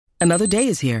Another day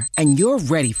is here, and you're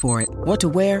ready for it. What to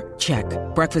wear? Check.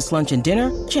 Breakfast, lunch, and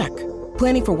dinner? Check.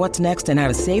 Planning for what's next and how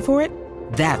to save for it?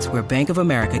 That's where Bank of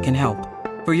America can help.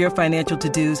 For your financial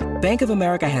to-dos, Bank of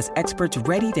America has experts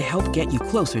ready to help get you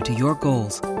closer to your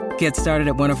goals. Get started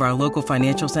at one of our local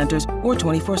financial centers or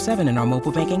 24/7 in our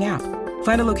mobile banking app.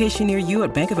 Find a location near you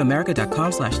at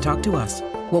bankofamerica.com/talktous.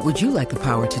 What would you like the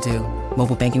power to do?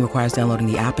 Mobile banking requires downloading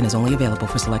the app and is only available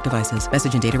for select devices.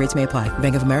 Message and data rates may apply.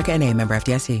 Bank of America N.A., member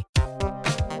FDIC.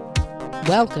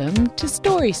 Welcome to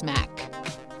Story Smack.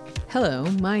 Hello,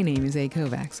 my name is A.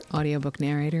 Kovacs, audiobook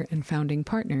narrator and founding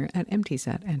partner at Empty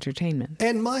Set Entertainment.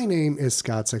 And my name is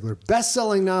Scott Sigler,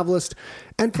 best-selling novelist.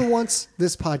 And for once,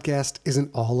 this podcast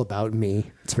isn't all about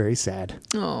me. It's very sad.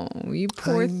 Oh, you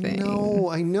poor thing.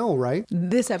 I know, right?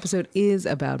 This episode is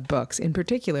about books, in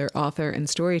particular, author and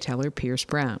storyteller Pierce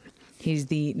Brown. He's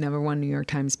the #1 New York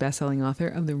Times bestselling author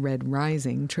of the Red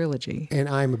Rising trilogy. And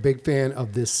I'm a big fan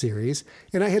of this series.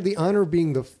 And I had the honor of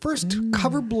being the first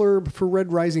cover blurb for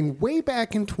Red Rising way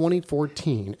back in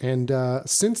 2014. And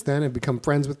since then, I've become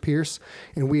friends with Pierce,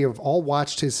 and we have all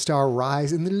watched his star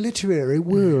rise in the literary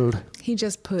world. He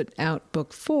just put out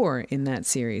book 4 in that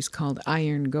series called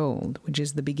Iron Gold, which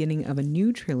is the beginning of a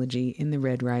new trilogy in the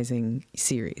Red Rising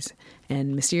series.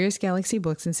 And Mysterious Galaxy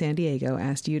Books in San Diego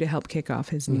asked you to help kick off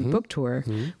his new book tour,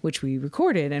 which we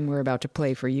recorded and we're about to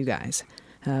play for you guys.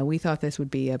 We thought this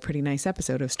would be a pretty nice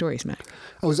episode of Story Smack.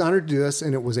 I was honored to do this,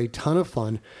 and it was a ton of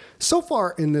fun. So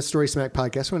far in this Story Smack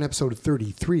podcast, we're on episode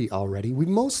 33 already. We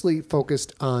mostly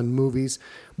focused on movies,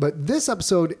 but this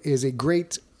episode is a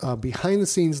great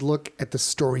behind-the-scenes look at the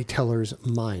storyteller's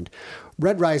mind.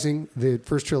 Red Rising, the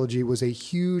first trilogy, was a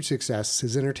huge success.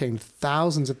 Has entertained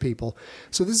thousands of people.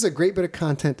 So this is a great bit of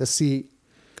content to see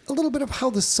a little bit of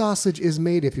how the sausage is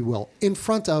made, if you will, in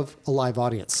front of a live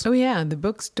audience. Oh, yeah. The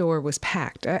bookstore was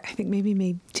packed. I think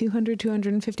maybe 200,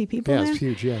 250 people Yeah, there. it's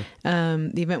huge, yeah.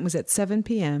 The event was at 7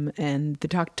 p.m., and the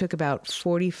talk took about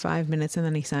 45 minutes, and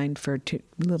then he signed for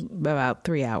about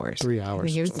 3 hours. 3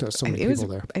 hours. There's so many people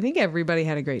there. I think everybody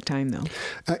had a great time, though.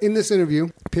 In this interview,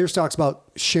 Pierce talks about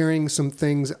sharing some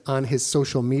things on his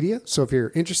social media. So if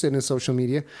you're interested in his social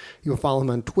media, you'll follow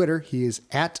him on Twitter. He is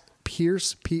at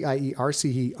Pierce,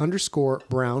 P-I-E-R-C-E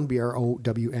 _Brown,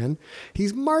 B-R-O-W-N.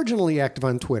 He's marginally active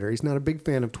on Twitter. He's not a big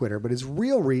fan of Twitter, but his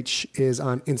real reach is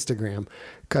on Instagram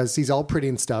because he's all pretty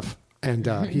and stuff. And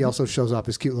he also shows off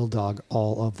his cute little dog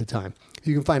all of the time.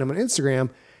 You can find him on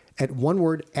Instagram at one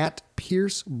word, at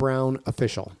Pierce Brown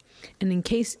Official. And in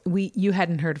case you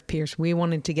hadn't heard of Pierce, we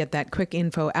wanted to get that quick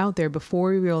info out there before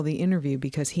we roll the interview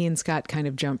because he and Scott kind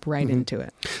of jump right into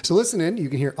it. So listen in. You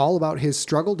can hear all about his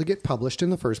struggle to get published in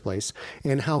the first place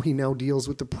and how he now deals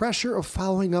with the pressure of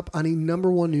following up on a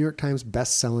 #1 New York Times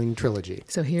best-selling trilogy.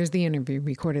 So here's the interview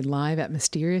recorded live at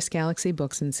Mysterious Galaxy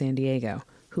Books in San Diego,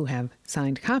 who have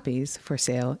signed copies for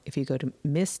sale if you go to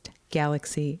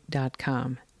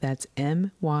mystgalaxy.com. That's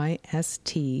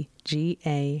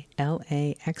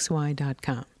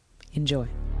mystgalaxy.com. Enjoy.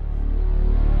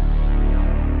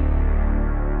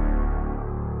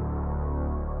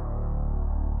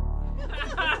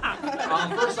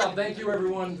 First off, thank you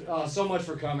everyone so much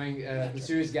for coming.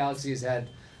 Mysterious Galaxy has had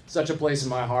such a place in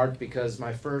my heart because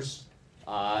my first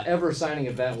ever signing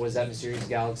event was at Mysterious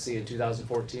Galaxy in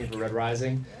 2014 for Red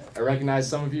Rising. I recognize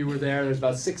some of you were there. There's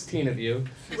about 16 of you.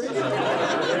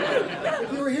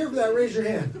 If you were here for that, raise your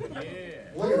hand.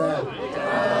 Look at that.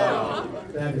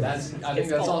 I think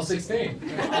that's all 16.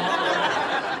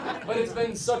 But it's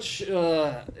been such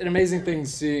an amazing thing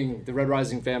seeing the Red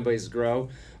Rising fan base grow,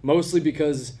 mostly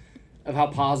because of how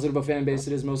positive a fan base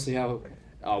it is, mostly how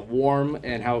warm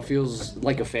and how it feels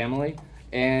like a family.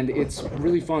 And it's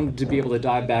really fun to be able to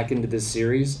dive back into this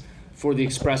series for the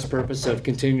express purpose of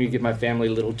continuing to give my family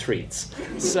little treats.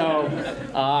 So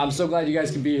I'm so glad you guys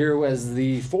can be here as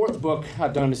the 4th book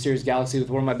I've done in Mysterious Galaxy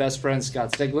with one of my best friends,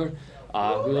 Scott Sigler,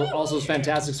 who also is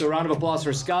fantastic. So a round of applause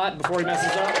for Scott before he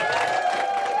messes up.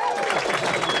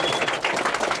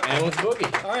 And let's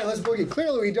boogie. All right, let's boogie.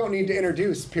 Clearly, we don't need to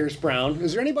introduce Pierce Brown.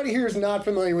 Is there anybody here who's not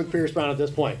familiar with Pierce Brown at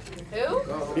this point? Who?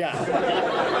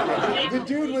 Yeah. The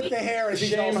dude with the hair. As he's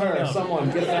Shame also her, known. someone,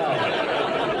 get it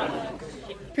out.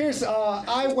 Pierce,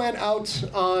 I went out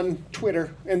on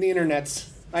Twitter and the internets.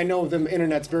 I know the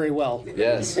internets very well.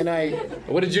 Yes. And I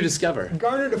What did you discover?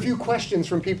 garnered a few questions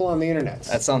from people on the internets.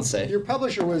 That sounds safe. Your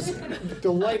publisher was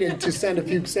delighted to send a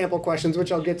few sample questions, which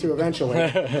I'll get to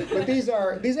eventually. But these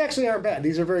actually aren't bad.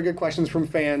 These are very good questions from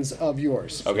fans of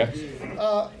yours. Okay.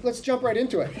 Let's jump right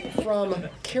into it. From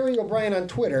Carrie O'Brien on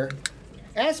Twitter,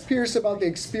 ask Pierce about the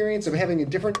experience of having a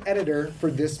different editor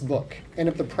for this book, and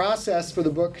if the process for the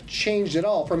book changed at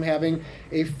all from having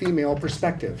a female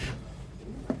perspective.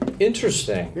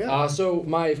 Interesting. Yeah. So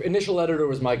my initial editor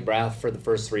was Mike Brath for the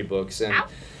first 3 books, and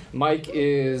Mike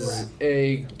is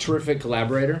a terrific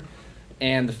collaborator,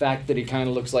 and the fact that he kind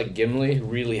of looks like Gimli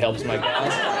really helps my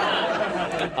cause.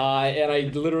 And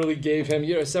I literally gave him,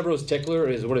 Severus Tickler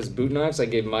is what is boot knives. I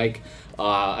gave Mike.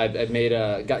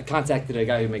 I contacted a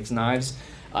guy who makes knives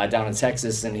down in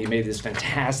Texas, and he made this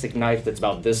fantastic knife that's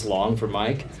about this long for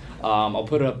Mike. I'll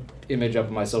put an image up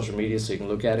on my social media so you can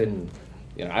look at it, and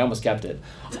I almost kept it.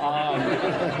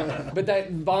 But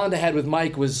that bond I had with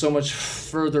Mike was so much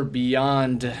further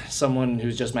beyond someone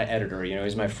who's just my editor.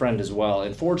 He's my friend as well.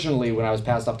 And fortunately, when I was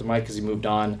passed off to Mike, because he moved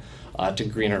on to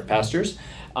greener pastures,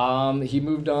 he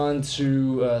moved on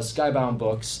to Skybound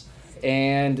Books,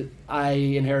 and I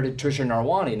inherited Trisha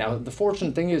Narwani. Now, the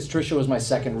fortunate thing is Trisha was my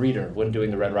second reader when doing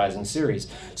the Red Rising series,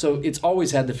 so it's always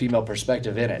had the female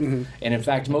perspective in it. Mm-hmm. And in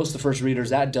fact, most of the first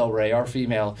readers at Del Rey are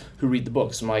female who read the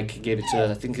books. Mike gave it to,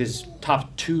 I think his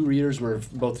top 2 readers were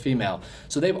both female.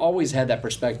 So they've always had that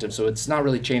perspective, so it's not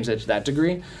really changed to that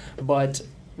degree. But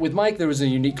with Mike, there was a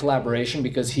unique collaboration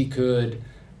because he could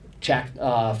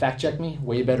fact check me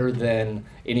way better than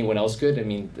anyone else could. I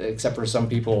mean, except for some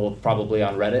people probably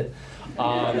on Reddit.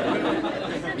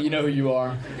 You know who you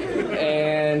are.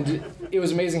 And it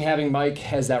was amazing having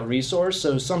Mike as that resource.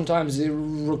 So sometimes it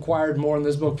required more in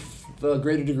this book, a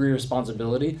greater degree of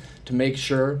responsibility to make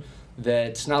sure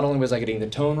that not only was I getting the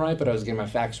tone right, but I was getting my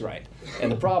facts right.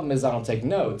 And the problem is I don't take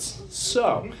notes.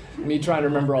 So me trying to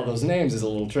remember all those names is a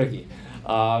little tricky.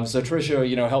 So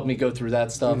Trisha, helped me go through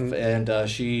that stuff, mm-hmm. and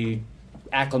she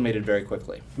acclimated very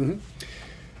quickly. Mm-hmm.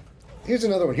 Here's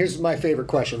another one. Here's my favorite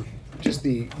question, just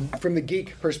from the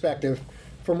geek perspective.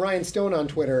 From Ryan Stone on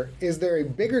Twitter, is there a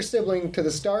bigger sibling to the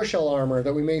Star Shell armor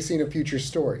that we may see in a future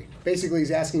story? Basically,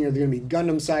 he's asking are they going to be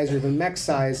Gundam size or the mech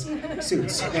size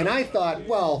suits? And I thought,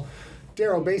 well,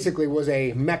 Darrow basically was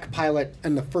a mech pilot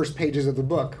in the first pages of the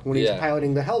book when he was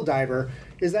piloting the Helldiver.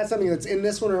 Is that something that's in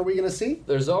this one, or are we going to see?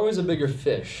 There's always a bigger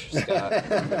fish, Scott.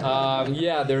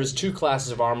 There's 2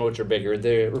 classes of armor which are bigger.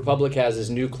 The Republic has this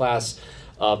new class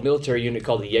of military unit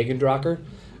called the Jägendracher,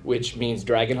 which means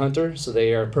dragon hunter. So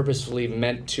they are purposefully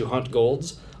meant to hunt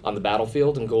golds on the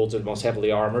battlefield, and golds are the most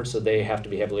heavily armored, so they have to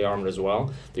be heavily armored as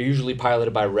well. They're usually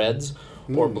piloted by reds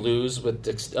or blues with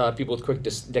people with quick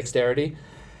dexterity.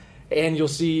 And you'll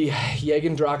see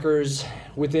Jägendrachers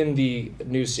within the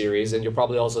new series, and you'll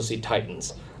probably also see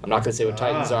Titans. I'm not going to say what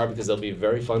Titans are because they'll be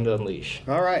very fun to unleash.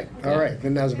 All right.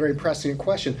 Then that was a very prescient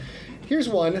question. Here's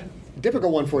one,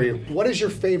 difficult one for you. What is your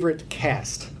favorite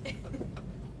cast?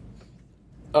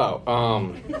 Oh, Are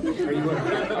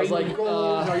you a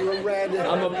gold? Are you a red?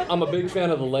 I'm a big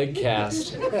fan of the leg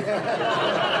cast.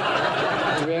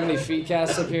 Do we have any feet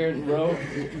casts up here in row?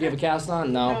 Do you have a cast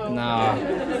on? No.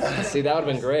 See, that would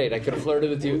have been great. I could have flirted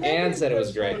with you and said it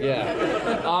was great.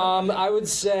 Yeah. I would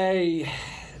say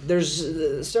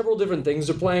there's several different things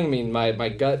they're playing. I mean, my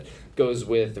gut goes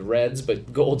with reds,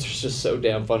 but golds are just so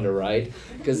damn fun to write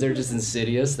because they're just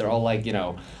insidious. They're all like,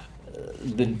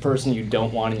 the person you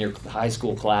don't want in your high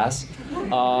school class.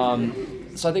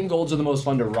 So I think golds are the most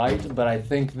fun to write, but I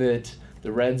think that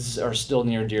the reds are still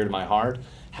near and dear to my heart.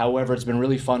 However, it's been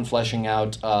really fun fleshing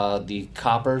out the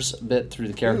coppers a bit through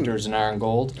the characters in Iron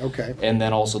Gold. Okay. And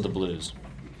then also the blues.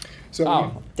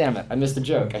 So damn it, I missed the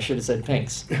joke. I should have said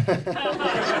pinks. So you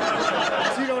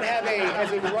don't have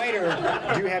as a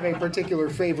writer, do you have a particular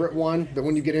favorite one that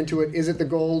when you get into it, is it the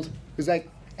gold? Because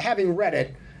having read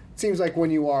it, it seems like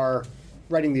when you are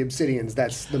writing the Obsidians,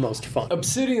 that's the most fun.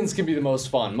 Obsidians can be the most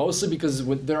fun, mostly because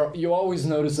you always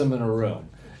notice them in a room.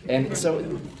 And so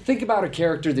think about a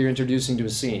character that you're introducing to a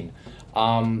scene.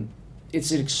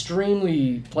 It's an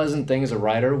extremely pleasant thing as a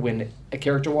writer when a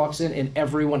character walks in and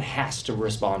everyone has to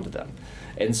respond to them.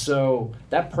 And so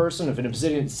that person, if an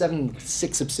Obsidian,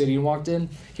 7'6" Obsidian walked in,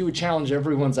 he would challenge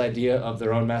everyone's idea of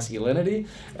their own masculinity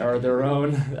or their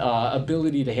own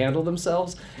ability to handle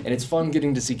themselves. And it's fun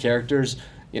getting to see characters,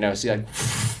 see like,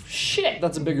 shit,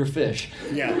 that's a bigger fish.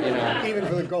 Yeah, even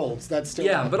for the golds, that's still...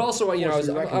 Yeah, but also,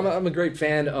 I'm a great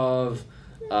fan of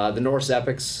the Norse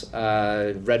epics.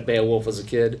 Read Beowulf as a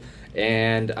kid,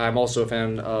 and I'm also a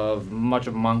fan of much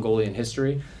of Mongolian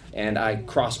history, and I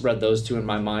crossbred those two in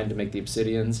my mind to make the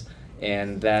Obsidians,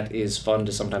 and that is fun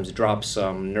to sometimes drop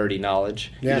some nerdy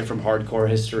knowledge, either from hardcore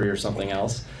history or something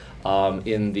else,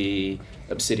 in the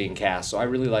Obsidian cast. So I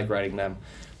really like writing them.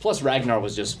 Plus, Ragnar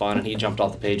was just fun, and he jumped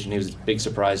off the page, and he was a big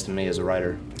surprise to me as a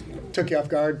writer. Took you off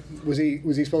guard? Was he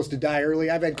supposed to die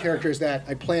early? I've had characters that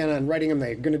I plan on writing them,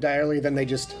 they're going to die early, then they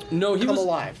just come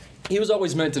alive. He was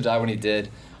always meant to die when he did,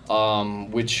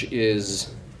 which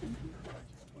is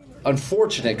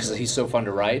unfortunate because he's so fun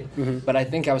to write, but I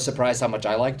think I was surprised how much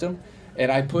I liked him. And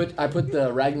I put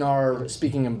the Ragnar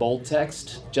speaking in bold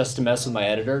text just to mess with my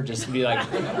editor, just to be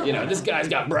like, this guy's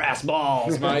got brass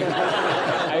balls, Mike.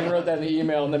 I wrote that in the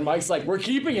email, and then Mike's like, we're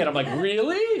keeping it. I'm like,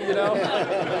 really?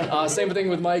 Same thing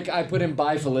with Mike. I put in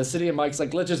by Felicity, and Mike's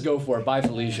like, let's just go for it. By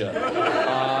Felicia.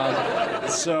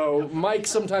 So Mike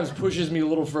sometimes pushes me a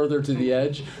little further to the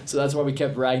edge, so that's why we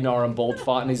kept Ragnar in bold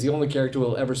font, and he's the only character who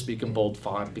will ever speak in bold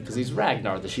font because he's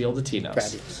Ragnar, the Shield of Tinos.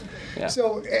 Fabulous. Yeah.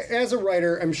 So, as a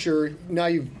writer, I'm sure now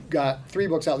you've got 3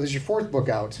 books out. This is your 4th book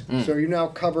out. So you've now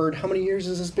covered, how many years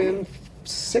has this been?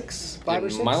 5 or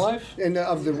 6? My life? And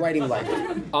of the writing life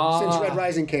since Red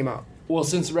Rising came out. Well,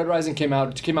 since Red Rising came out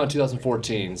in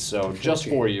 2014, so just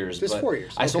 4 years. Just 4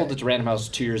 years. I sold okay. it to Random House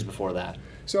 2 years before that.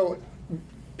 So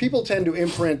people tend to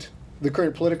imprint the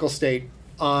current political state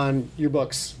on your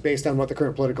books based on what the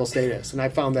current political state is. And I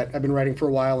found that I've been writing for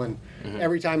a while, and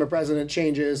every time a president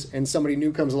changes and somebody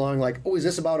new comes along like, oh, is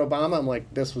this about Obama? I'm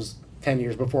like, this was 10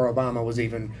 years before Obama was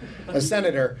even a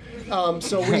senator.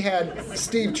 So we had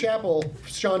Sean Chappell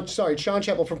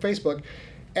from Facebook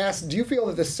asked, do you feel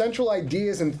that the central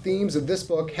ideas and themes of this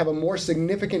book have a more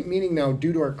significant meaning now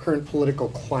due to our current political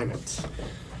climate?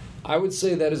 I would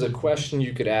say that is a question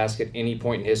you could ask at any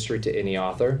point in history to any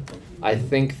author. I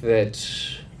think that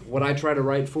what I try to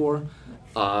write for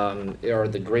are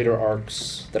the greater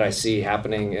arcs that I see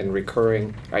happening and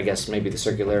recurring, I guess maybe the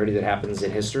circularity that happens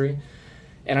in history.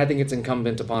 And I think it's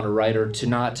incumbent upon a writer to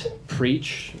not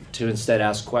preach, to instead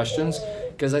ask questions.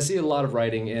 Because I see a lot of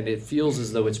writing and it feels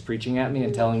as though it's preaching at me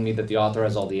and telling me that the author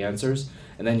has all the answers.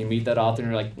 And then you meet that author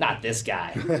and you're like, not this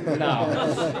guy.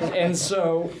 No. And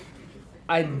so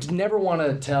I never want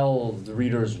to tell the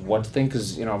readers what to think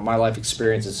because, my life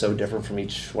experience is so different from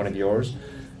each one of yours.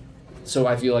 So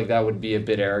I feel like that would be a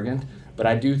bit arrogant. But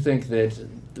I do think that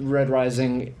Red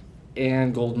Rising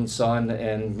and Golden Sun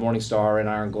and Morning Star and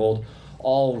Iron Gold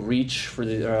all reach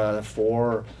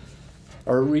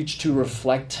reach to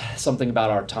reflect something about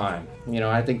our time.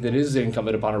 I think that it is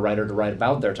incumbent upon a writer to write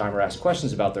about their time or ask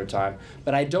questions about their time.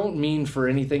 But I don't mean for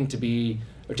anything to be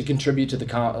or to contribute to the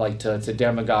to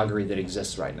demagoguery that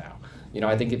exists right now.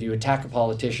 I think if you attack a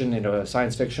politician in a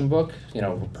science fiction book,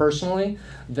 personally,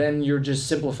 then you're just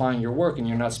simplifying your work and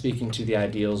you're not speaking to the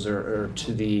ideals or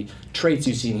to the traits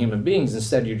you see in human beings.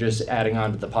 Instead, you're just adding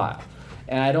on to the pile.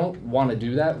 And I don't want to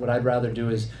do that. What I'd rather do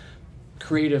is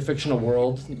create a fictional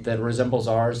world that resembles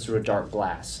ours through a dark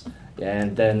glass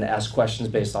and then ask questions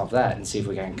based off that and see if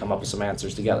we can come up with some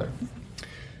answers together.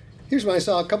 Here's when I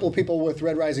saw a couple of people with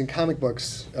Red Rising comic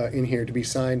books in here to be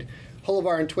signed.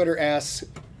 Holovar on Twitter asks,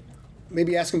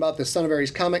 maybe asking about the Son of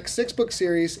Ares comic 6-book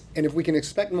series and if we can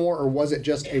expect more or was it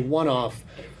just a one-off?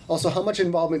 Also, how much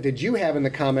involvement did you have in the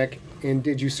comic and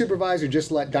did you supervise or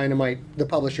just let Dynamite, the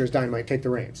publisher's Dynamite, take the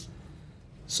reins?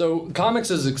 So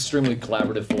comics is extremely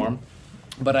collaborative form,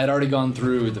 but I'd already gone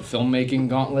through the filmmaking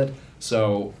gauntlet,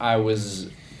 so I was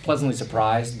pleasantly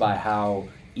surprised by how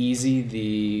easy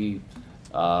the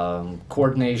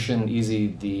coordination, easy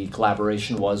the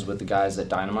collaboration was with the guys at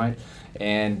Dynamite.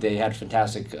 And they had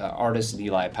fantastic artists,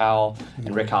 Eli Powell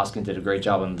and Rick Hoskin did a great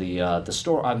job on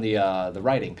the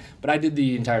writing. But I did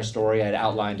the entire story. I had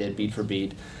outlined it beat for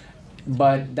beat.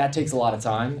 But that takes a lot of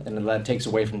time, and that takes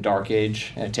away from Dark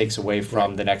Age, and it takes away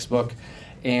from the next book.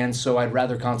 And so I'd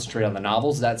rather concentrate on the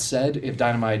novels. That said, if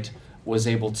Dynamite was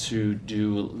able to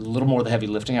do a little more of the heavy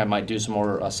lifting, I might do some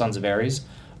more Sons of Ares.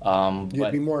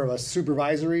 You'd be more of a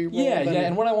supervisory role? Yeah,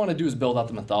 and what I want to do is build out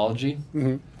the mythology.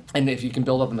 Mm-hmm. And if you can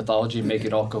build up the mythology and make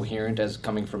it all coherent as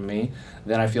coming from me,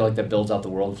 then I feel like that builds out the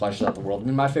world, fleshes out the world. I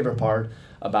mean, my favorite part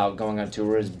about going on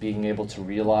tour is being able to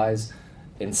realize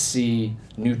and see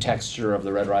new texture of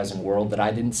the Red Rising world that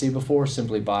I didn't see before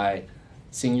simply by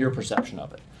seeing your perception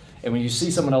of it. And when you see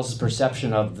someone else's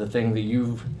perception of the thing that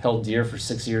you've held dear for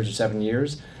 6 years or 7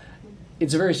 years,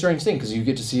 it's a very strange thing because you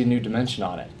get to see a new dimension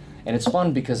on it. And it's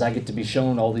fun because I get to be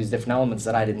shown all these different elements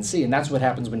that I didn't see. And that's what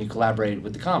happens when you collaborate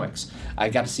with the comics. I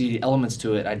got to see elements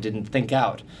to it I didn't think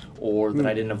out or that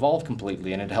I didn't evolve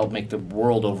completely, and it helped make the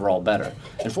world overall better.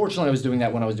 And fortunately, I was doing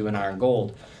that when I was doing Iron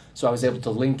Gold. So I was able to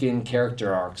link in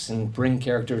character arcs and bring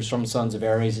characters from Sons of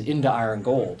Ares into Iron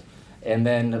Gold. And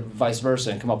then vice versa,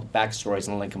 and come up with backstories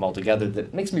and link them all together.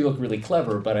 That makes me look really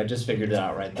clever, but I just figured it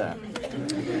out right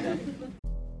then.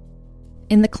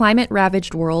 In the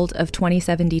climate-ravaged world of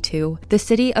 2072, the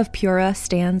city of Pura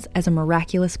stands as a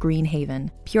miraculous green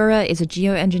haven. Pura is a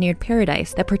geoengineered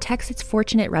paradise that protects its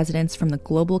fortunate residents from the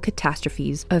global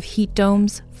catastrophes of heat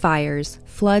domes, fires,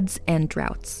 floods, and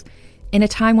droughts. In a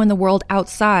time when the world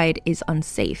outside is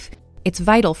unsafe, It's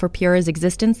vital for Piura's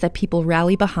existence that people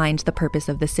rally behind the purpose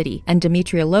of the city, and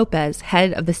Demetria Lopez,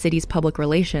 head of the city's public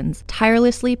relations,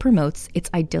 tirelessly promotes its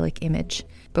idyllic image.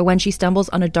 But when she stumbles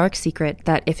on a dark secret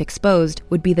that, if exposed,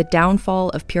 would be the downfall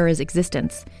of Piura's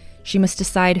existence, she must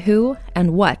decide who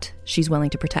and what she's willing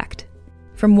to protect.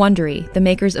 From Wondery, the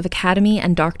makers of Academy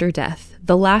and Dr. Death,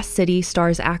 The Last City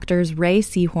stars actors Ray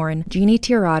Seahorn, Jeannie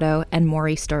Tirado, and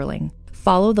Maury Sterling.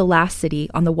 Follow The Last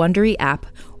City on the Wondery app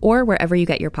or wherever you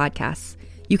get your podcasts.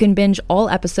 You can binge all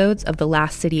episodes of The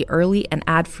Last City early and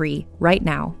ad-free right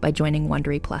now by joining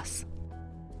Wondery Plus.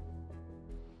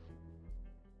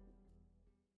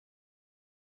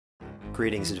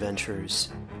 Greetings, adventurers.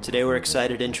 Today we're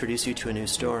excited to introduce you to a new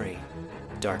story,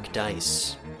 Dark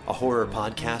Dice, a horror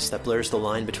podcast that blurs the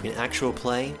line between actual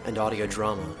play and audio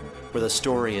drama, where the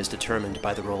story is determined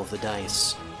by the roll of the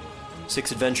dice.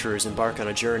 6 adventurers embark on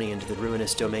a journey into the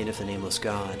ruinous domain of the Nameless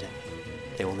God.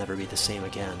 They will never be the same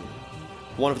again.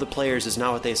 One of the players is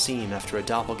not what they seem after a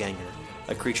doppelganger,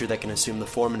 a creature that can assume the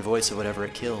form and voice of whatever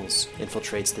it kills,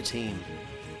 infiltrates the team.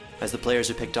 As the players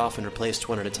are picked off and replaced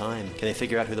one at a time, can they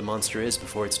figure out who the monster is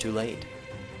before it's too late?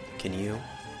 Can you?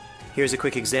 Here's a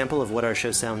quick example of what our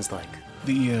show sounds like.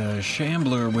 The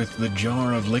shambler with the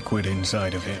jar of liquid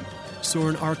inside of him.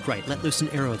 Soren Arkwright let loose an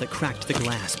arrow that cracked the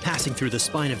glass, passing through the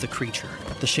spine of the creature.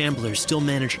 The shambler still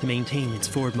managed to maintain its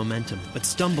forward momentum, but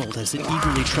stumbled as it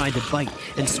eagerly tried to bite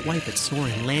and swipe at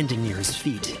Soren, landing near his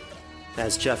feet.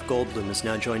 As Jeff Goldblum has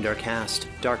now joined our cast,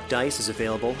 Dark Dice is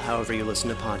available however you listen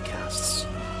to podcasts.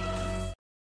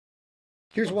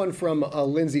 Here's one from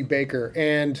Lindsay Baker,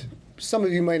 and some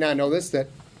of you might not know this, that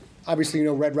obviously you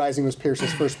know Red Rising was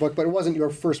Pierce's first book, but it wasn't your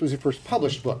first, it was your first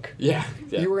published book. Yeah.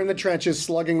 You were in the trenches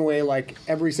slugging away like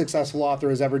every successful author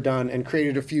has ever done, and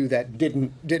created a few that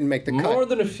didn't make the cut. More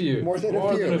than a few. More than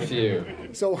a few.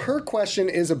 So her question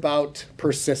is about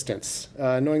persistence.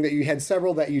 Knowing that you had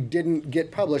several that you didn't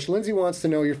get published, Lindsay wants to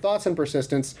know your thoughts on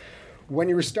persistence. When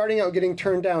you were starting out getting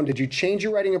turned down, did you change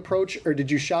your writing approach, or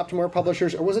did you shop to more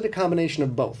publishers, or was it a combination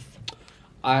of both?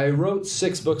 I wrote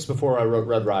 6 books before I wrote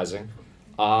Red Rising.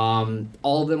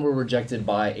 All of them were rejected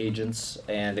by agents,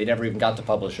 and they never even got to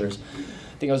publishers.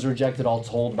 I think I was rejected all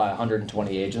told by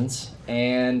 120 agents,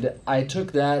 and I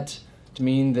took that to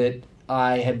mean that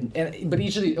I had. But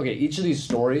each of these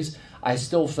stories, I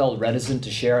still felt reticent to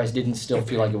share. I didn't still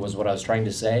feel like it was what I was trying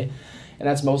to say. And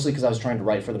that's mostly because I was trying to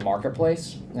write for the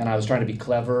marketplace, and I was trying to be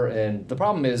clever. And the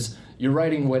problem is, you're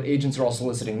writing what agents are all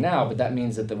soliciting now, but that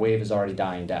means that the wave is already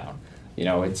dying down. You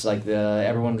know, it's like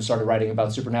everyone started writing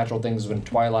about supernatural things when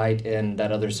Twilight and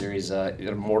that other series,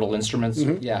 Mortal Instruments,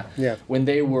 yeah, when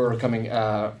they were coming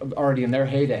already in their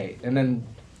heyday. And then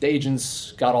the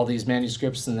agents got all these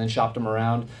manuscripts and then shopped them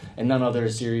around, and none other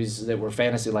series that were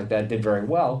fantasy like that did very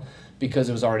well because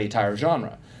it was already a tired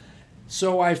genre.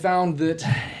 So I found that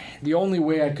the only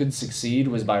way I could succeed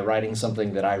was by writing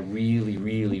something that I really,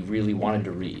 really, really wanted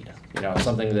to read. You know,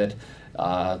 something that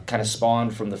kind of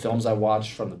spawned from the films I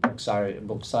watched, from the books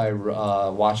I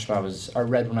watched I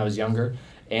read when I was younger,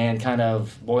 and kind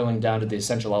of boiling down to the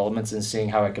essential elements and seeing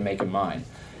how I can make it mine.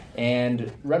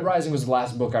 And Red Rising was the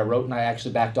last book I wrote, and I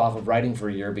actually backed off of writing for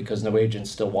a year because no agent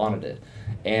still wanted it.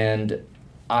 And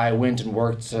I went and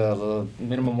worked a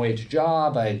minimum wage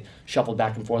job. I shuffled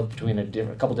back and forth between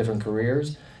a couple different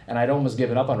careers, and I'd almost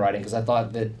given up on writing because I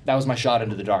thought that was my shot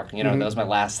into the dark. You know, that was my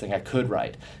last thing I could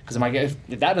write. Because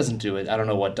if that doesn't do it, I don't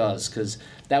know what does. Because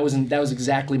that was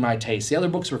exactly my taste. The other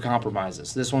books were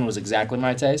compromises. This one was exactly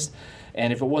my taste.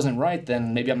 And if it wasn't right,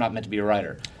 then maybe I'm not meant to be a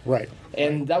writer. Right.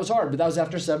 And that was hard, but that was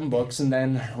after 7 books. And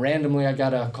then randomly I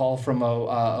got a call from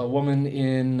a woman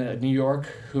in New York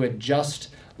who had just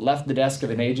left the desk of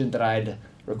an agent that I'd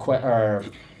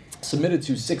submitted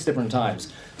to 6 different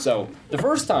times. So the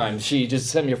first time, she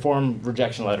just sent me a form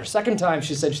rejection letter. Second time,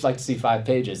 she said she'd like to see 5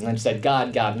 pages. And then she said,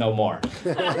 God, no more.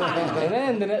 And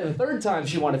then the third time,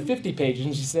 she wanted 50 pages,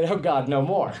 and she said, oh, God, no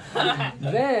more.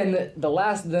 Then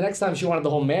the next time, she wanted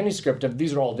the whole manuscript of,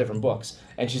 these are all different books.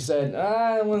 And she said,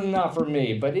 well, not for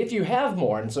me, but if you have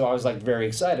more. And so I was like very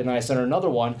excited, and I sent her another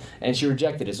one, and she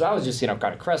rejected it. So I was just, kind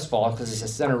of crestfallen, because I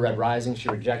sent her Red Rising, she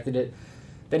rejected it.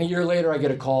 Then a year later, I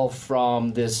get a call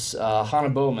from this Hannah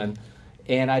Bowman,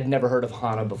 and I'd never heard of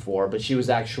Hannah before, but she was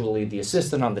actually the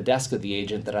assistant on the desk of the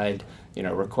agent that I'd,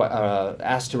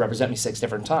 asked to represent me 6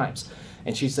 different times.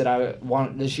 And she said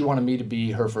she wanted me to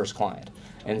be her first client.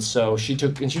 And so she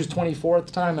was 24 at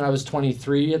the time, and I was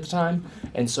 23 at the time.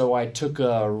 And so I took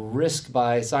a risk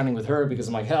by signing with her because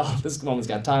I'm like, hell, this woman's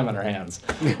got time on her hands.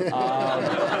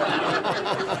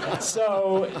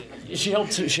 So she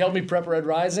helped me prep Red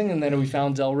Rising, and then we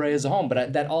found Del Rey as a home.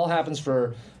 But that all happens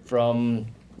from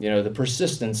the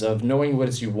persistence of knowing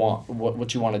what you want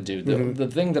to do. The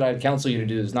thing that I'd counsel you to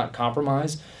do is not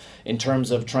compromise in terms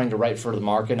of trying to write for the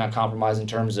market, not compromise in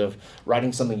terms of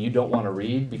writing something you don't want to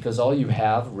read, because all you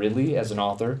have really as an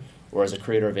author or as a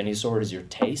creator of any sort is your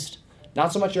taste.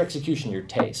 Not so much your execution, your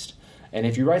taste. And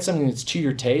if you write something that's to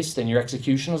your taste and your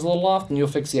execution is a little off, then you'll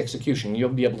fix the execution. You'll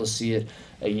be able to see it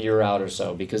a year out or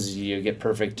so, because you get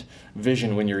perfect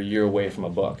vision when you're a year away from a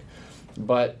book.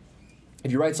 But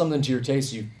if you write something to your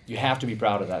taste, you have to be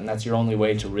proud of that, and that's your only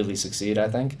way to really succeed, I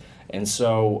think. And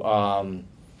so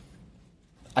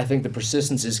I think the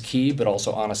persistence is key, but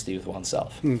also honesty with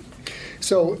oneself.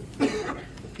 So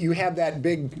you have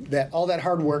all that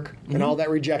hard work and all that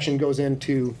rejection goes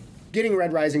into getting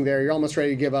Red Rising there. You're almost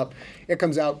ready to give up. It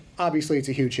comes out. Obviously, it's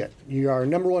a huge hit. You are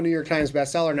 #1 New York Times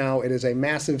bestseller now. It is a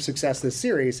massive success, this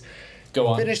series. Go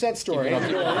on. Finish that story.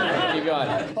 Keep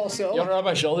going. Also, you want to rub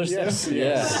my shoulders? Yes.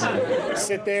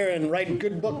 Sit there and write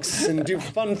good books and do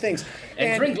fun things.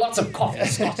 And drink lots of coffee,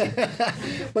 Scott.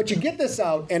 But you get this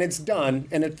out, and it's done,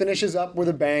 and it finishes up with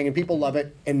a bang, and people love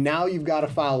it, and now you've got to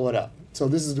follow it up. So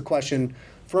this is the question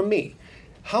from me.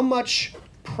 How much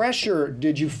pressure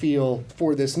did you feel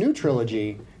for this new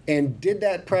trilogy, and did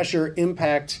that pressure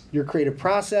impact your creative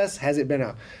process? Has it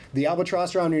been the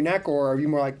albatross around your neck, or are you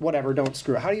more like, whatever, don't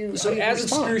screw it? How do you as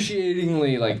respond?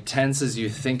 Excruciatingly tense as you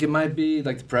think it might be,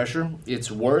 the pressure, it's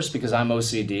worse because I'm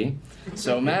OCD.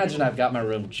 So imagine I've got my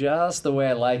room just the way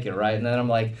I like it, right? And then I'm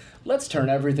like, let's turn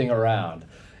everything around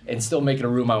and still make it a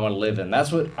room I want to live in.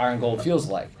 That's what Iron Gold feels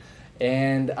like.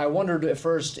 And I wondered at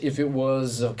first if it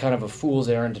was kind of a fool's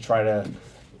errand to try to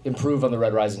improve on the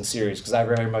Red Rising series, because I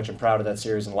very much am proud of that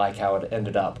series and like how it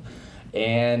ended up.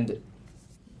 And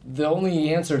the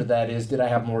only answer to that is, did I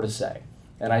have more to say?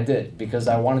 And I did, because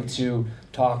I wanted to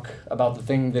talk about the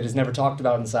thing that is never talked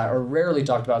about in or rarely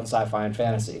talked about in sci-fi and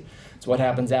fantasy. It's what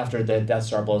happens after the Death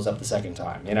Star blows up the second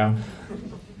time,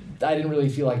 I didn't really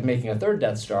feel like making a third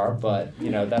Death Star, but,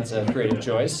 that's a creative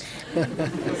choice.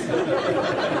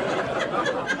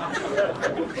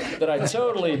 That I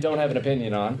totally don't have an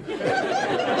opinion on.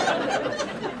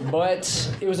 But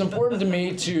it was important to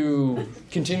me to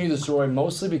continue the story,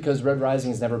 mostly because Red Rising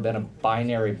has never been a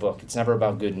binary book. It's never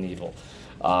about good and evil.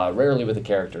 Rarely with the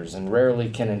characters, and rarely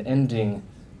can an ending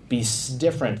be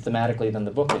different thematically than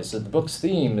the book is. So the book's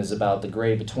theme is about the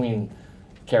gray between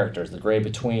characters, the gray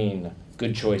between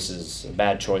good choices,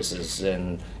 bad choices,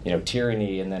 and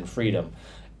tyranny and then freedom.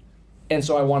 And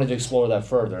so I wanted to explore that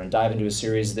further and dive into a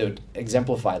series that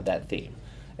exemplified that theme,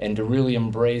 and to really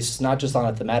embrace, not just on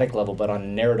a thematic level, but on a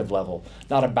narrative level,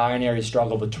 not a binary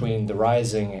struggle between the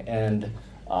Rising and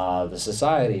the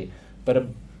Society, but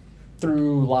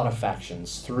through a lot of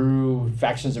factions,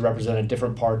 that represented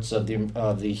different parts of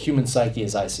the human psyche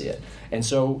as I see it. And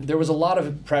so there was a lot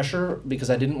of pressure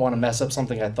because I didn't want to mess up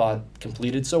something I thought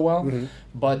completed so well,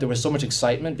 but there was so much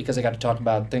excitement because I got to talk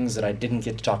about things that I didn't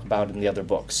get to talk about in the other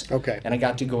books. Okay. And I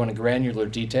got to go into granular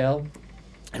detail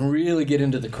and really get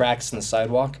into the cracks in the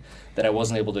sidewalk that I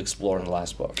wasn't able to explore in the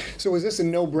last book. So was this a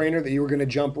no-brainer that you were going to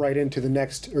jump right into the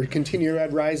next, or continue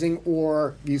Red Rising,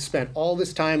 or you spent all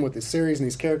this time with this series and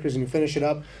these characters and you finish it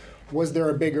up? Was there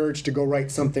a big urge to go write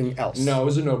something else? No, it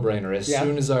was a no-brainer. As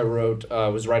soon as I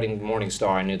was writing Morning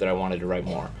Star, I knew that I wanted to write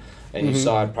more. And you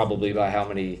saw it probably by how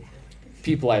many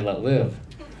people I let live.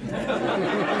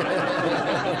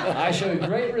 I showed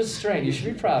great restraint. You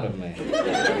should be proud of me.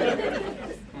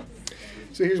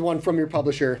 So here's one from your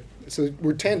publisher. So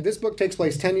this book takes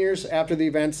place 10 years after the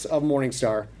events of Morning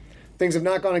Star. Things have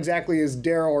not gone exactly as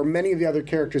Darrow or many of the other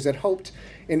characters had hoped.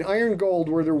 In Iron Gold,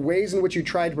 were there ways in which you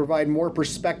tried to provide more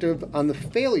perspective on the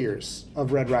failures of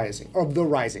The Rising,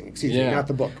 not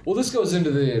the book? Well, this goes into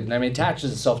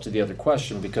attaches itself to the other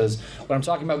question, because when I'm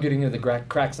talking about getting into the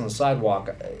cracks on the sidewalk,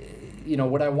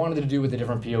 what I wanted to do with the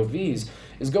different POVs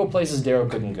is go places Darrow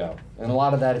couldn't go. And a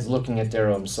lot of that is looking at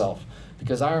Darrow himself.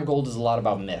 Because Iron Gold is a lot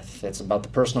about myth. It's about the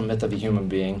personal myth of a human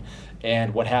being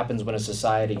and what happens when a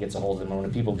society gets a hold of him, or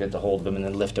when people get a hold of him and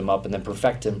then lift him up and then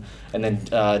perfect him and then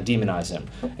demonize him.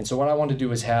 And so what I wanted to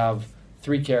do is have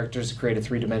three characters to create a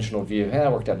three-dimensional view.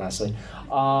 That worked out nicely.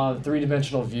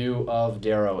 Three-dimensional view of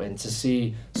Darrow, and to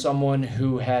see someone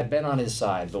who had been on his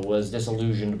side but was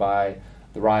disillusioned by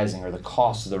the Rising or the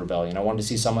cost of the rebellion. I wanted to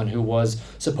see someone who was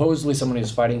supposedly someone he was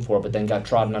fighting for but then got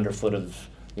trodden underfoot of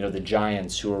the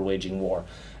giants who were waging war.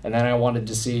 And then I wanted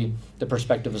to see the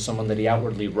perspective of someone that he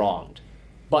outwardly wronged,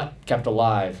 but kept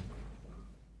alive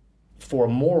for a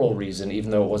moral reason, even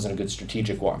though it wasn't a good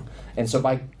strategic one. And so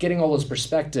by getting all those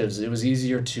perspectives, it was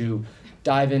easier to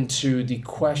dive into the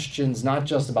questions, not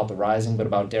just about the Rising, but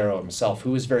about Darrow himself,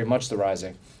 who is very much the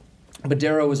Rising. But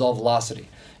Darrow is all velocity.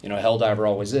 Helldiver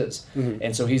always is.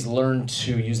 And so he's learned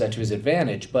to use that to his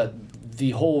advantage. But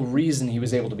the whole reason he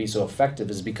was able to be so effective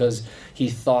is because he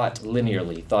thought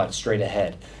linearly, thought straight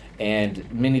ahead.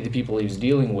 And many of the people he was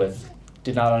dealing with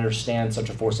did not understand such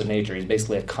a force of nature. He's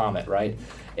basically a comet, right?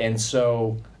 And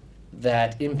so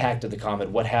that impact of the comet,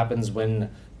 what happens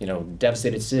when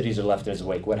devastated cities are left in his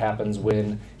wake? What happens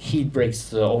when he breaks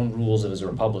the own rules of his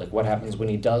republic? What happens when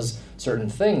he does certain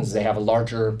things? They have a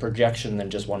larger projection than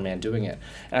just one man doing it.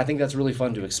 And I think that's really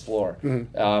fun to explore.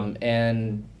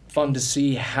 And fun to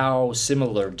see how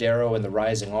similar Darrow and the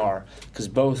Rising are, because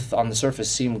both on the surface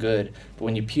seem good, but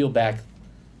when you peel back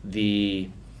the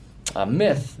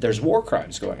myth, there's war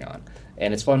crimes going on.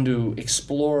 And it's fun to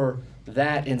explore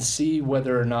that and see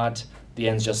whether or not the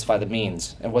ends justify the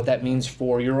means, and what that means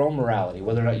for your own morality,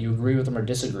 whether or not you agree with them or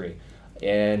disagree.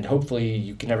 And hopefully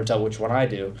you can never tell which one I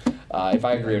do, if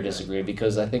I agree or disagree,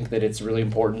 because I think that it's really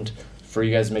important for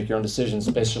you guys to make your own decisions,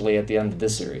 especially at the end of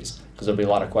this series, because there'll be a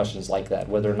lot of questions like that,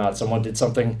 whether or not someone did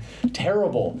something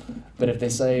terrible, but if they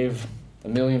save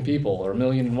 1 million people or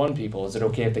 1,000,001 people, is it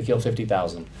okay if they kill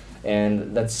 50,000?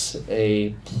 And that's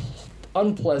a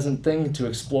unpleasant thing to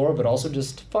explore, but also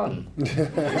just fun.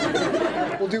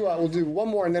 We'll do one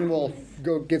more, and then we'll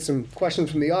go get some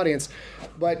questions from the audience.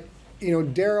 But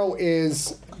Darrow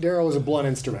is a blunt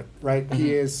instrument, right?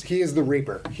 Mm-hmm. He is the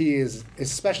Reaper. He is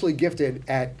especially gifted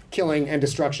at killing and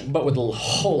destruction, but with a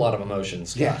whole lot of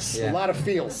emotions. Yes, a lot of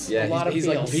feels. Yeah, a lot of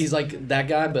feels. He's like that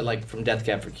guy, but like from Death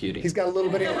Cab for Cutie. He's got a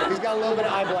little bit of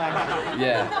eye black.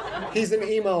 Yeah, he's an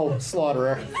emo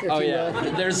slaughterer. Oh yeah,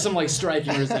 there's some like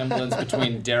striking resemblance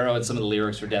between Darrow and some of the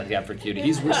lyrics for Death Cab for Cutie.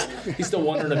 He's still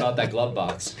wondering about that glove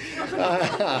box.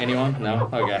 Anyone? No.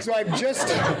 Okay. So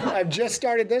I've just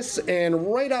started this.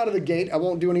 And right out of the gate, I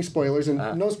won't do any spoilers, and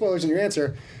no spoilers in your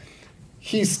answer,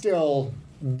 he's still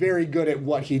very good at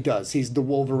what he does. He's the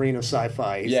Wolverine of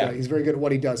sci-fi. He's very good at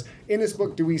what he does. In this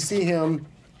book, do we see him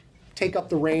take up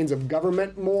the reins of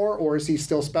government more, or is he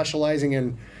still specializing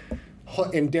in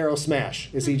Darrow Smash?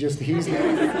 Is he just he is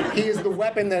the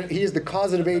weapon he is the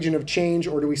causative agent of change,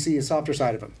 or do we see a softer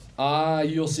side of him?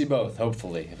 You'll see both,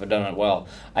 hopefully, if I've done it well.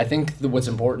 I think what's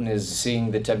important is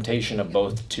seeing the temptation of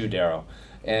both to Darrow.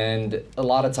 And a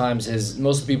lot of times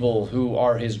most of the people who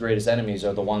are his greatest enemies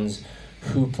are the ones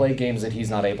who play games that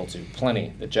he's not able to.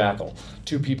 Plenty, the Jackal.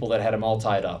 2 people that had him all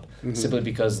tied up, simply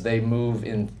because they move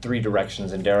in 3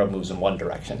 directions and Darrow moves in 1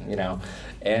 direction,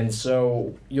 And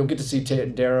so you'll get to see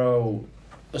Darrow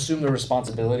assume the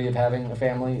responsibility of having a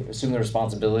family, assume the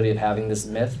responsibility of having this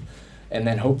myth, and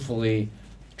then hopefully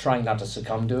trying not to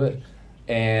succumb to it.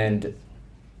 And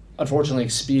unfortunately,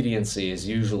 expediency is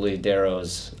usually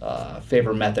Darrow's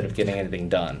favorite method of getting anything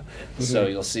done. So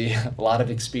you'll see a lot of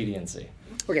expediency.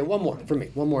 Okay, one more for me.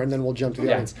 One more, and then we'll jump to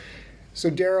the audience. So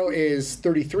Darrow is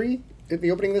 33 at the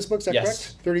opening of this book, is that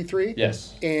correct? 33?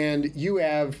 Yes. And you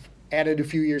have added a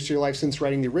few years to your life since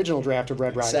writing the original draft of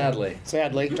Red Rising.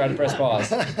 Sadly. Try to press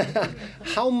pause.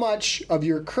 How much of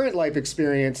your current life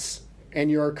experience and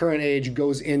your current age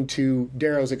goes into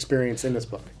Darrow's experience in this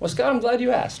book? Well, Scott, I'm glad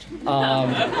you asked.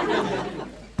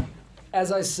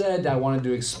 As I said, I wanted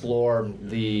to explore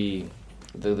the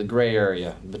gray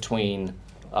area between,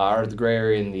 or the gray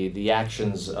area in the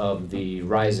actions of the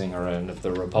Rising or of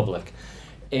the Republic.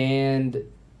 And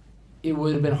it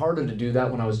would have been harder to do that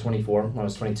when I was 24, when I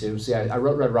was 22. See, I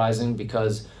wrote Red Rising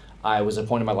because I was at a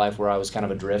point in my life where I was kind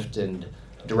of adrift and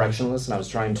directionless, and I was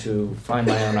trying to find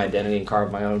my own identity and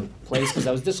carve my own place, because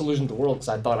I was disillusioned with the world because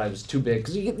I thought I was too big.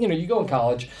 Because you go in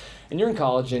college, and you're in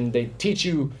college, and they teach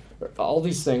you all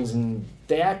these things, and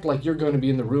they act like you're going to be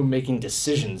in the room making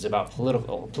decisions about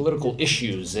political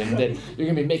issues, and that you're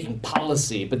going to be making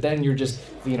policy, but then you're just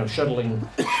shuttling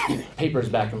papers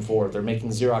back and forth or making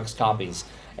Xerox copies,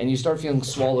 and you start feeling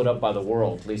swallowed up by the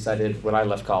world. At least I did when I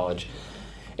left college.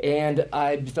 And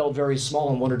I felt very small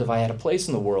and wondered if I had a place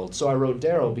in the world. So I wrote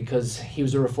Darrow because he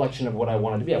was a reflection of what I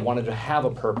wanted to be. I wanted to have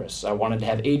a purpose. I wanted to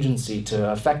have agency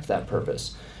to affect that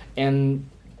purpose. And,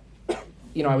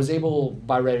 I was able,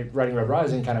 by writing Red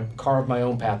Rising, kind of carve my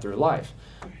own path through life.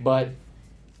 But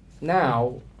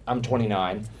now, I'm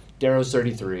 29, Darrow's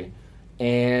 33,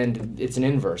 and it's an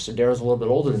inverse. So Darrow's a little bit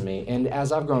older than me. And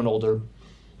as I've grown older,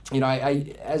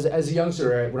 as a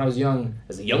youngster, when I was young,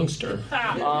 as a youngster,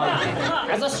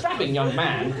 as a strapping young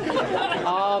man,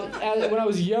 when I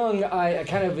was young, I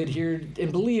kind of adhered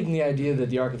and believed in the idea that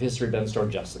the arc of history bends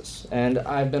toward justice. And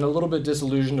I've been a little bit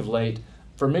disillusioned of late,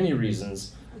 for many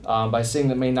reasons, by seeing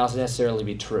that may not necessarily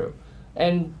be true.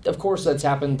 And of course, that's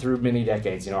happened through many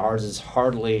decades. Ours is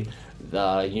hardly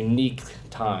the unique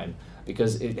time,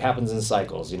 because it happens in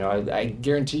cycles. You know, I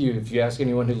guarantee you, if you ask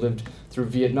anyone who lived through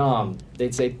Vietnam,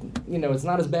 they'd say, you know, it's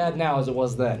not as bad now as it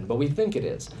was then, but we think it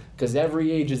is, because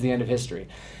every age is the end of history.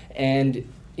 And,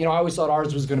 you know, I always thought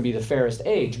ours was going to be the fairest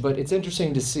age, but it's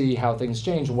interesting to see how things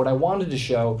change. What I wanted to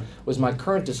show was my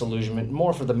current disillusionment,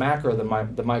 more for the macro than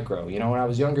the micro. You know, when I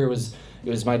was younger, it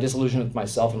was my disillusionment with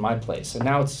myself and my place, and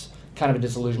now it's kind of a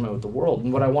disillusionment with the world.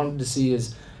 And what I wanted to see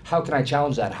is, how can I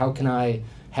challenge that? How can I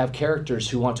have characters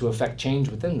who want to affect change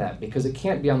within that? Because it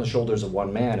can't be on the shoulders of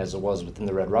one man as it was within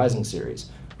the Red Rising series,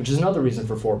 which is another reason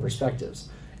for 4 perspectives.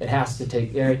 It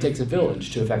takes a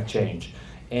village to affect change.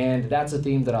 And that's a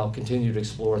theme that I'll continue to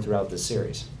explore throughout this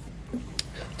series.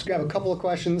 Let's grab a couple of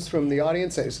questions from the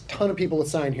audience. There's a ton of people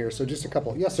assigned here, so just a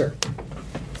couple. Yes, sir.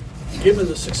 Given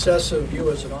the success of you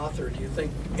as an author, do you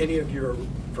think any of your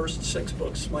first 6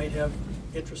 books might have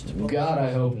interest in publishing? God,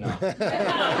 I hope not.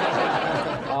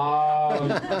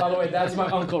 By the way, that's my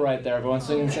uncle right there. Everyone,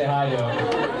 so you can say hi to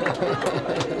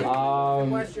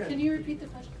him. Can you repeat the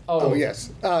question? Oh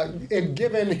yes. And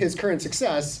given his current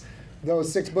success,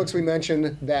 those 6 books we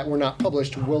mentioned that were not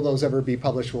published, will those ever be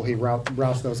published? Will he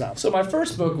rouse those out? So my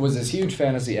first book was this huge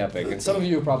fantasy epic, and some of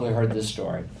you have probably heard this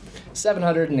story.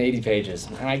 780 pages.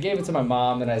 And I gave it to my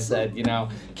mom, and I said, you know,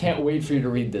 can't wait for you to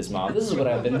read this, Mom. This is what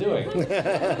I've been doing.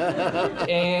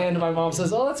 And my mom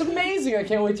says, oh, that's amazing. I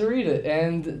can't wait to read it.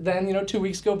 And then, you know, 2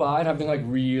 weeks go by, and I've been, like,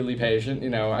 really patient.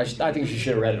 You know, I think she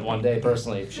should have read it one day,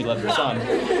 personally, if she loved her son.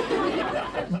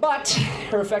 But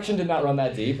her affection did not run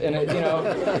that deep. And, you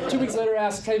know, 2 weeks later, I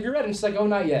asked, have you read it? And she's like, oh,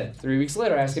 not yet. 3 weeks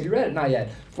later, I asked, have you read it? Not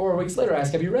yet. 4 weeks later, I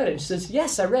asked, have you read it? And she says,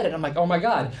 yes, I read it. And I'm like, oh, my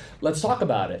God, let's talk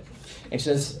about it. And she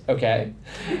says, okay.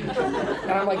 And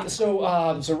I'm like, so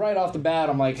right off the bat,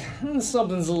 I'm like,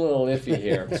 something's a little iffy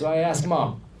here. So I asked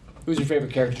Mom, who's your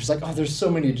favorite character? She's like, oh, there's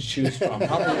so many to choose from.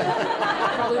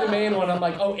 Probably the main one. I'm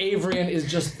like, oh, Avrian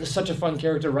is just such a fun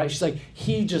character, right? She's like,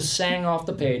 he just sang off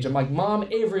the page. I'm like, Mom,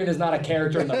 Avrian is not a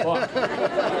character in the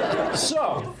book.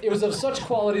 So it was of such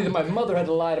quality that my mother had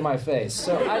to lie to my face.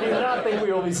 So I do not think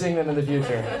we will be seeing them in the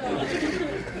future.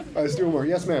 Let's do more.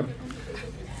 Yes, ma'am.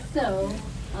 So,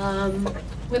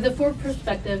 with the 4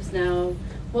 perspectives now,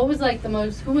 who was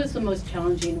the most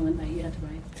challenging one that you had to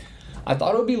write? I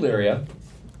thought it would be Lyria,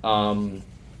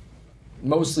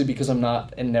 mostly because I'm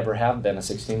not and never have been a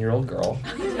 16-year-old girl,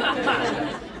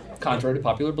 contrary to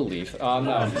popular belief.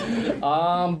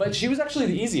 No. But she was actually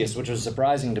the easiest, which was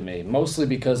surprising to me, mostly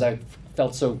because I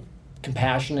felt so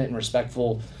compassionate and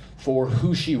respectful for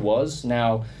who she was.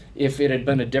 Now, if it had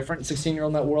been a different 16-year-old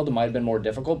in that world, it might have been more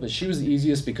difficult, but she was the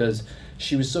easiest because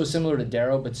she was so similar to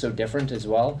Darrow, but so different as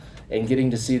well. And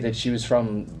getting to see that she was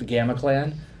from the Gamma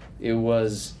clan, it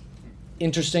was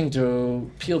interesting to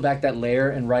peel back that layer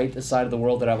and write the side of the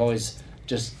world that I've always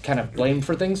just kind of blamed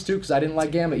for things too, because I didn't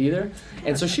like Gamma either.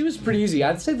 And so she was pretty easy.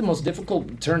 I'd say the most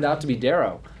difficult turned out to be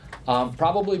Darrow,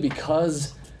 probably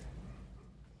because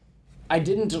I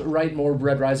didn't write more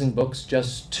Red Rising books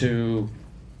just to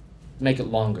make it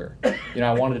longer. You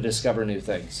know, I wanted to discover new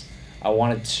things. I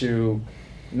wanted to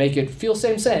make it feel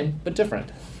same, but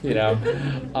different, you know?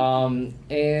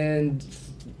 And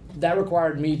that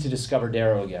required me to discover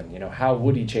Darrow again. You know, how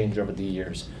would he change over the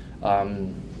years?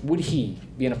 Would he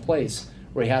be in a place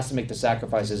where he has to make the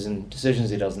sacrifices and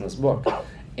decisions he does in this book?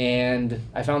 And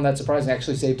I found that surprising. I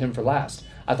actually saved him for last.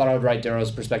 I thought I would write Darrow's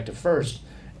perspective first,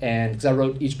 and because I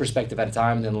wrote each perspective at a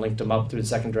time and then linked them up through the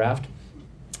second draft.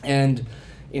 And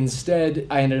instead,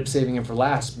 I ended up saving him for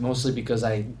last, mostly because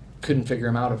I couldn't figure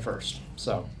him out at first.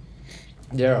 So,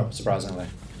 Darrow, surprisingly.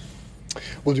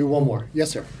 We'll do one more.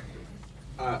 Yes, sir.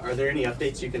 Are there any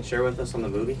updates you can share with us on the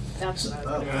movie? Are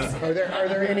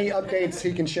there any updates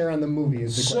he can share on the movie?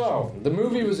 Is the question. The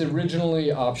movie was originally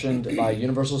optioned by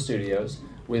Universal Studios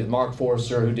with Mark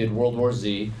Forster, who did World War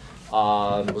Z,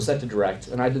 was set to direct,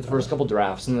 and I did the first couple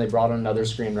drafts, and they brought in another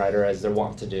screenwriter, as they're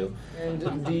wont to do.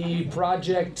 And the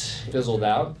project fizzled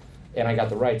out, and I got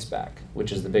the rights back,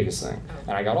 which is the biggest thing.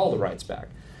 And I got all the rights back.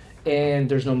 And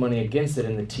there's no money against it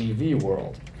in the TV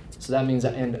world. So that means,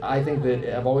 and I think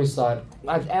that I've always thought,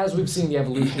 as we've seen the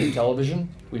evolution of television,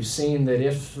 we've seen that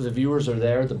if the viewers are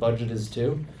there, the budget is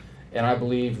too. And I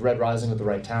believe Red Rising with the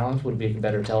right talent would be a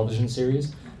better television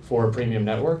series for a premium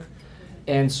network.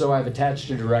 And so I've attached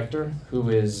a director who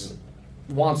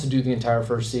wants to do the entire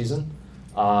first season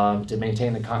to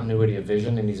maintain the continuity of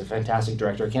vision, and he's a fantastic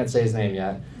director. I can't say his name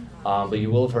yet, but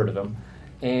you will have heard of him.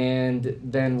 And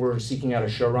then we're seeking out a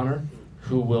showrunner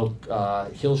who will,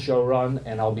 he'll showrun,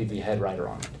 and I'll be the head writer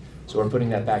on it. So we're putting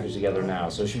that package together now,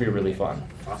 so it should be really fun.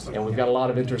 Awesome. And we've got a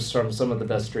lot of interest from some of the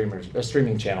best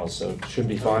streaming channels, so it should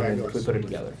be fun, and we put it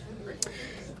together.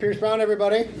 Pierce Brown,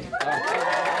 everybody.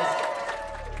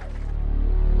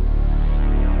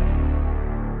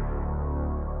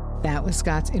 was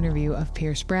Scott's interview of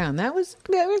Pierce Brown. There was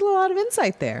a lot of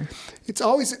insight there. It's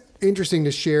always interesting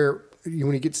to share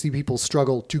when you get to see people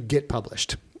struggle to get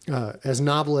published. As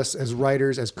novelists, as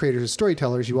writers, as creators, as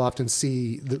storytellers, you often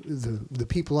see the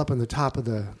people up on the top of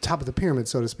the pyramid,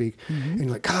 so to speak, and you're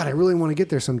like, God, I really want to get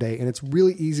there someday. And it's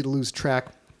really easy to lose track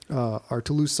or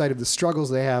to lose sight of the struggles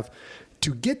they have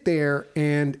to get there,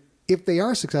 and if they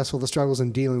are successful, the struggles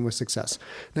in dealing with success.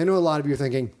 And I know a lot of you are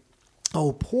thinking,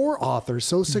 oh, poor author,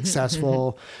 so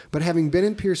successful. But having been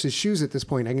in Pierce's shoes at this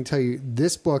point, I can tell you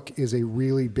this book is a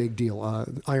really big deal.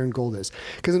 Iron Gold is.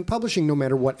 Because in publishing, no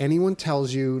matter what anyone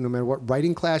tells you, no matter what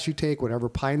writing class you take, whatever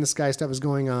pie in the sky stuff is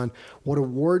going on, what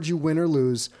awards you win or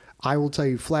lose, I will tell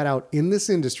you flat out, in this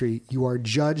industry, you are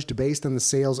judged based on the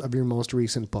sales of your most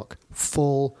recent book.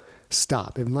 Full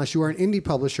stop. Unless you are an indie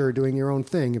publisher doing your own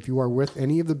thing, if you are with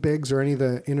any of the bigs or any of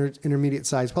the intermediate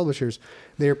sized publishers,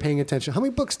 they are paying attention. How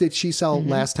many books did she sell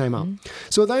last time out?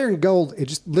 So with Iron Gold, it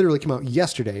just literally came out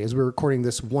yesterday as we're recording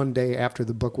this one day after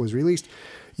the book was released.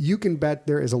 You can bet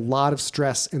there is a lot of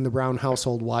stress in the Brown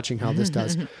household watching how this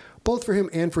does. Both for him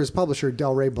and for his publisher,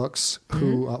 Del Rey Books,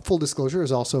 who, full disclosure,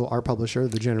 is also our publisher,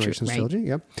 the Generations Trilogy.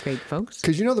 Yep. Great folks.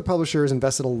 Because the publisher has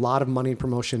invested a lot of money and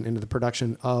promotion into the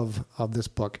production of this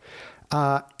book.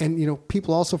 And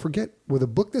people also forget, with a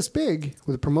book this big,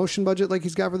 with a promotion budget like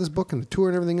he's got for this book and the tour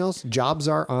and everything else, jobs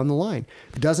are on the line.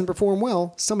 If it doesn't perform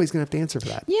well, somebody's going to have to answer for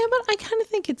that. Yeah, but I kind of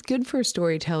think it's good for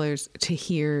storytellers to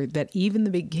hear that even the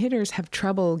big hitters have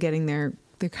trouble getting their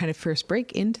kind of first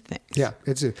break into things. Yeah,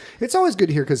 it's always good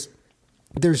to hear, because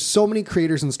there's so many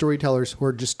creators and storytellers who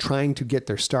are just trying to get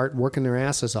their start, working their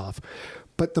asses off.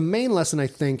 But the main lesson, I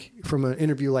think, from an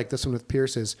interview like this one with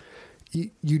Pierce is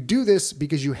you do this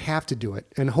because you have to do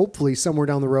it. And hopefully somewhere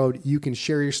down the road, you can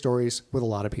share your stories with a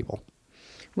lot of people.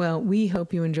 Well, we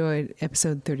hope you enjoyed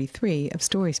episode 33 of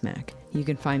Story Smack. You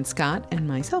can find Scott and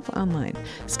myself online.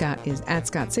 Scott is at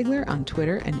Scott Sigler on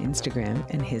Twitter and Instagram,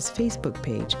 and his Facebook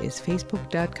page is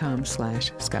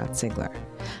facebook.com/Scott Sigler.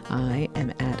 I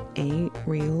am at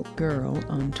 @arealgirl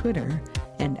on Twitter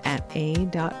and at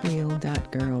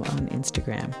a.real.girl on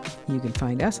Instagram. You can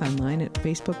find us online at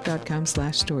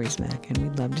facebook.com/storysmack, and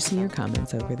we'd love to see your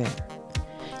comments over there.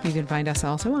 You can find us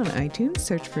also on iTunes.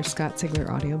 Search for Scott Sigler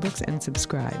Audiobooks and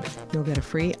subscribe. You'll get a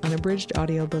free unabridged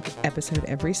audiobook episode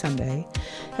every Sunday.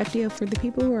 FDO, for the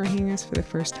people who are hearing us for the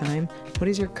first time, what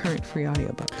is your current free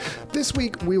audiobook? This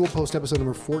week, we will post episode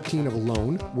number 14 of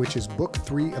Alone, which is book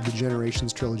 3 of the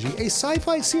Generations Trilogy, a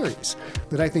sci-fi series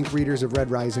that I think readers of Red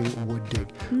Rising would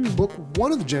dig. Book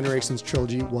 1 of the Generations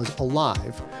Trilogy was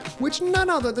Alive, which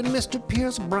none other than Mr.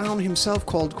 Pierce Brown himself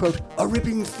called, quote, a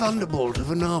ripping thunderbolt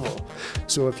of a novel.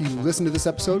 So if you listen to this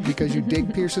episode because you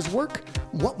dig Pierce's work,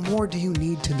 what more do you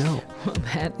need to know? Well,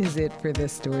 that is it for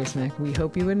this Story Smack. We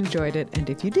hope you enjoyed it, and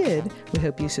if you did, we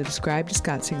hope you subscribe to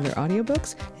Scott Sigler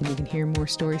Audiobooks, and you can hear more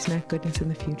Story Smack goodness in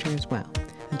the future as well.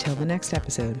 Until the next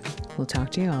episode, we'll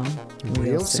talk to you all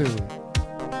real soon.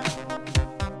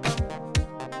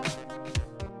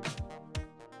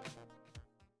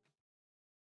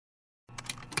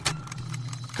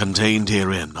 Contained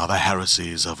herein are the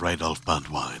heresies of Radolf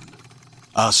Burntwine,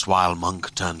 erstwhile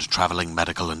monk turned traveling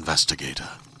medical investigator.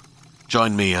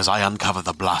 Join me as I uncover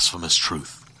the blasphemous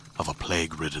truth of a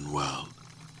plague-ridden world,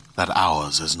 that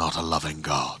ours is not a loving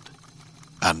God,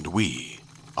 and we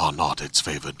are not its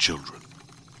favored children.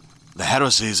 The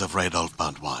heresies of Radolf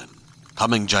Burntwine,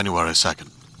 coming January 2nd,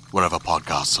 wherever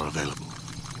podcasts are available.